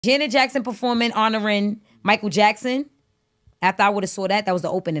Janet Jackson performing, honoring Michael Jackson. After I would have saw that, that was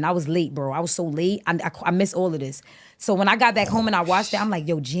the opening. I was late, bro. I was so late. I missed all of this. So when I got back home and I watched it, I'm like,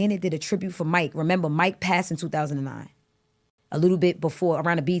 yo, Janet did a tribute for Mike. Remember, Mike passed in 2009. A little bit before,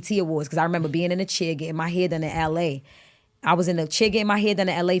 around the BET Awards, because I remember being in a chair, getting my hair done in L.A. I was in the chair getting my hair done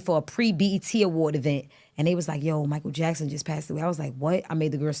in L.A. for a pre-BET Award event. And they was like, yo, Michael Jackson just passed away. I was like, what? I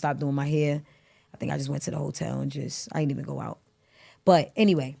made the girl stop doing my hair. I think I just went to the hotel and I didn't even go out. But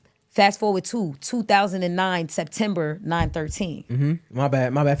anyway, fast forward to 2009, September 9/13. My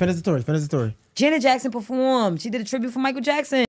bad. Finish the story. Janet Jackson performed. She did a tribute for Michael Jackson.